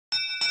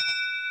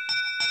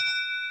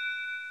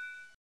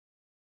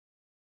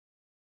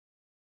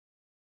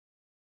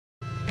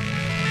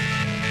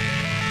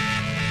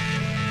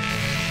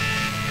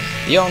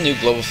The all-new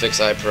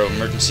GlobalFIX iPRO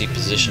emergency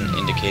position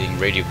indicating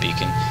radio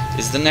beacon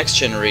is the next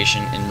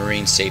generation in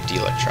marine safety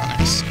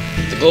electronics.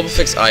 The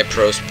GlobalFIX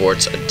iPRO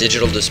sports a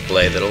digital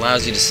display that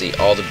allows you to see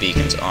all the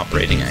beacon's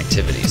operating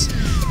activities,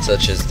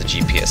 such as the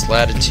GPS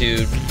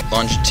latitude,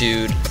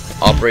 longitude,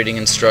 operating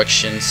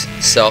instructions,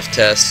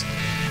 self-tests,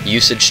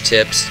 usage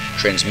tips,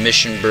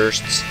 transmission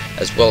bursts,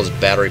 as well as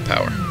battery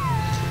power.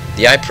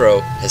 The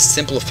iPRO has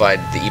simplified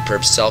the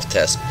EPIRB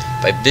self-test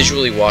by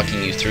visually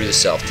walking you through the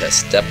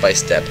self-test step by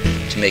step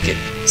to make it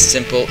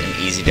simple and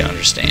easy to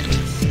understand.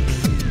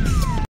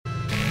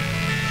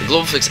 The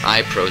GlobalFIX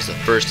iPRO is the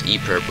first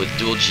EPIRB with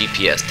dual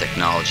GPS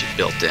technology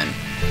built in.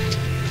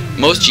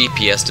 Most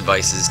GPS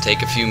devices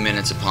take a few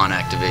minutes upon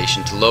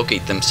activation to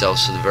locate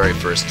themselves for the very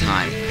first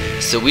time,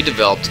 so we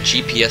developed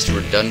GPS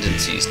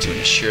redundancies to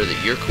ensure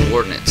that your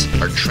coordinates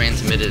are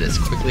transmitted as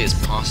quickly as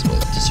possible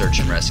to search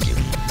and rescue.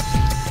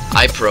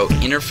 iPRO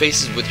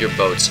interfaces with your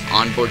boat's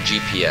onboard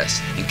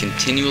GPS and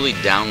continually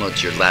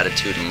downloads your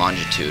latitude and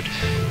longitude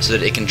so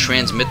that it can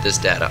transmit this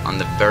data on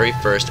the very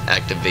first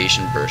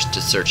activation burst to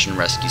search and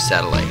rescue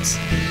satellites.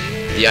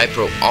 The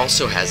iPRO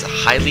also has a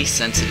highly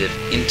sensitive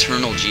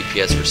internal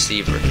GPS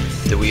receiver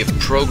that we have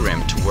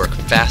programmed to work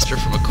faster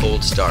from a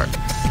cold start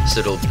so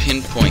it will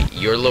pinpoint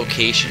your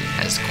location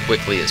as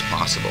quickly as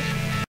possible.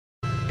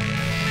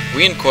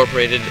 We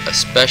incorporated a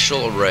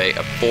special array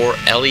of 4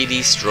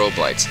 LED strobe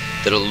lights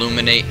that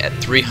illuminate at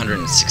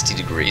 360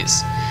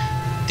 degrees.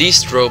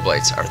 These strobe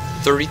lights are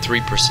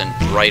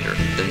 33% brighter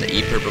than the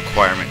EPIRB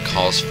requirement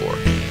calls for,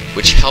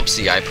 which helps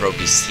the iPRO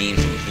be seen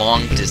from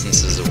long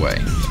distances away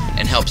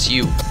and helps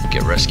you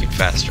get rescued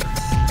faster.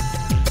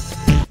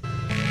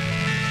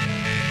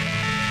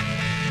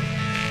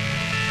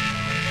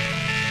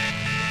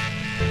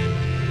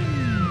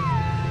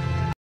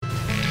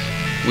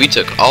 We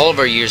took all of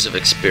our years of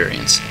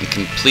experience and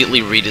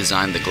completely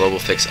redesigned the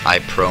GlobalFIX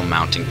iPRO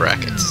mounting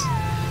brackets.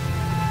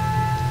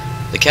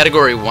 The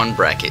Category 1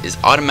 bracket is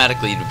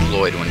automatically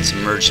deployed when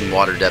submerged in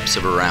water depths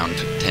of around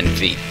 10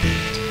 feet.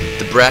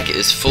 The bracket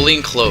is fully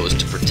enclosed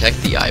to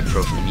protect the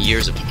iPRO from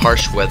years of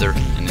harsh weather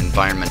and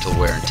environmental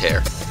wear and tear.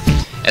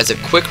 It has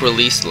a quick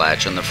release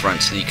latch on the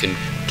front so you can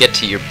get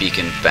to your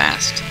beacon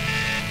fast.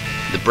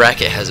 The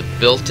bracket has a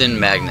built-in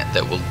magnet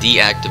that will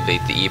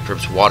deactivate the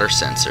EPIRB's water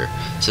sensor,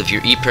 so if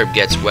your EPIRB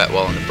gets wet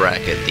while in the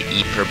bracket, the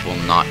EPIRB will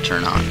not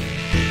turn on.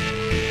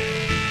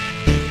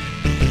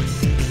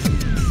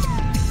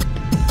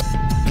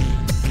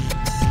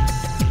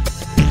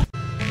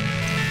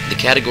 The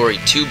Category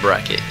 2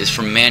 bracket is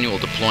for manual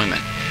deployment.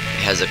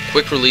 It has a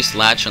quick release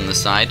latch on the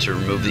side to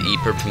remove the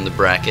EPIRB from the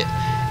bracket,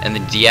 and the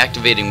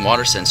deactivating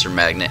water sensor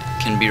magnet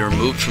can be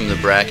removed from the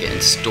bracket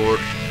and stored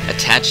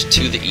attached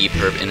to the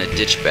EPIRB in a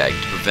ditch bag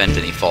to prevent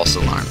any false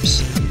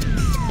alarms.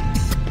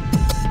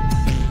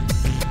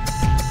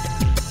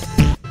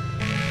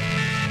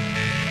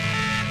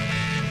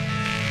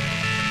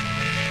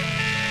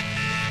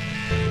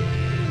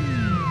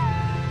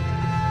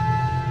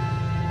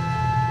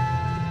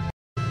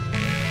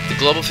 The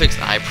GlobalFIX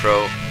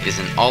iPRO is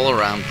an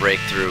all-around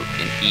breakthrough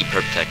in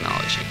EPIRB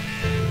technology.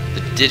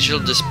 The digital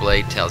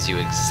display tells you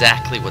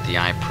exactly what the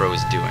iPRO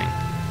is doing.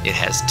 It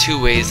has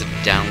 2 ways of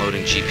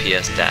downloading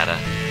GPS data.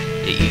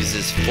 It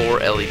uses 4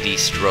 LED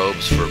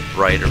strobes for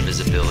brighter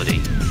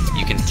visibility.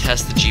 You can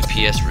test the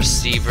GPS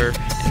receiver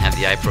and have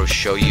the iPRO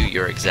show you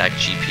your exact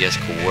GPS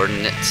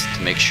coordinates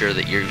to make sure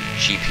that your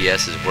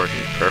GPS is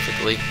working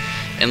perfectly.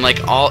 And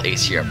like all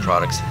ACR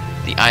products,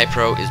 the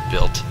iPRO is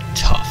built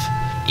tough.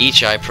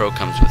 Each iPRO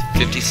comes with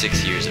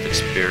 56 years of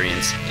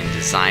experience in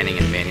designing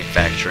and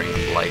manufacturing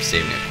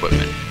life-saving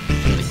equipment.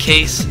 From the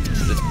case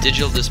to the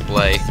digital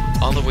display,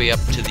 all the way up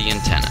to the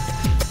antenna,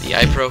 the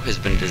iPRO has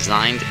been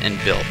designed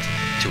and built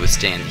to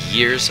withstand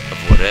years of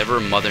whatever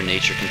Mother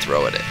Nature can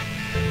throw at it.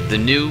 The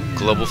new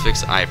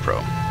GlobalFIX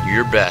iPRO,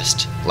 your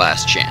best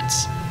last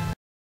chance.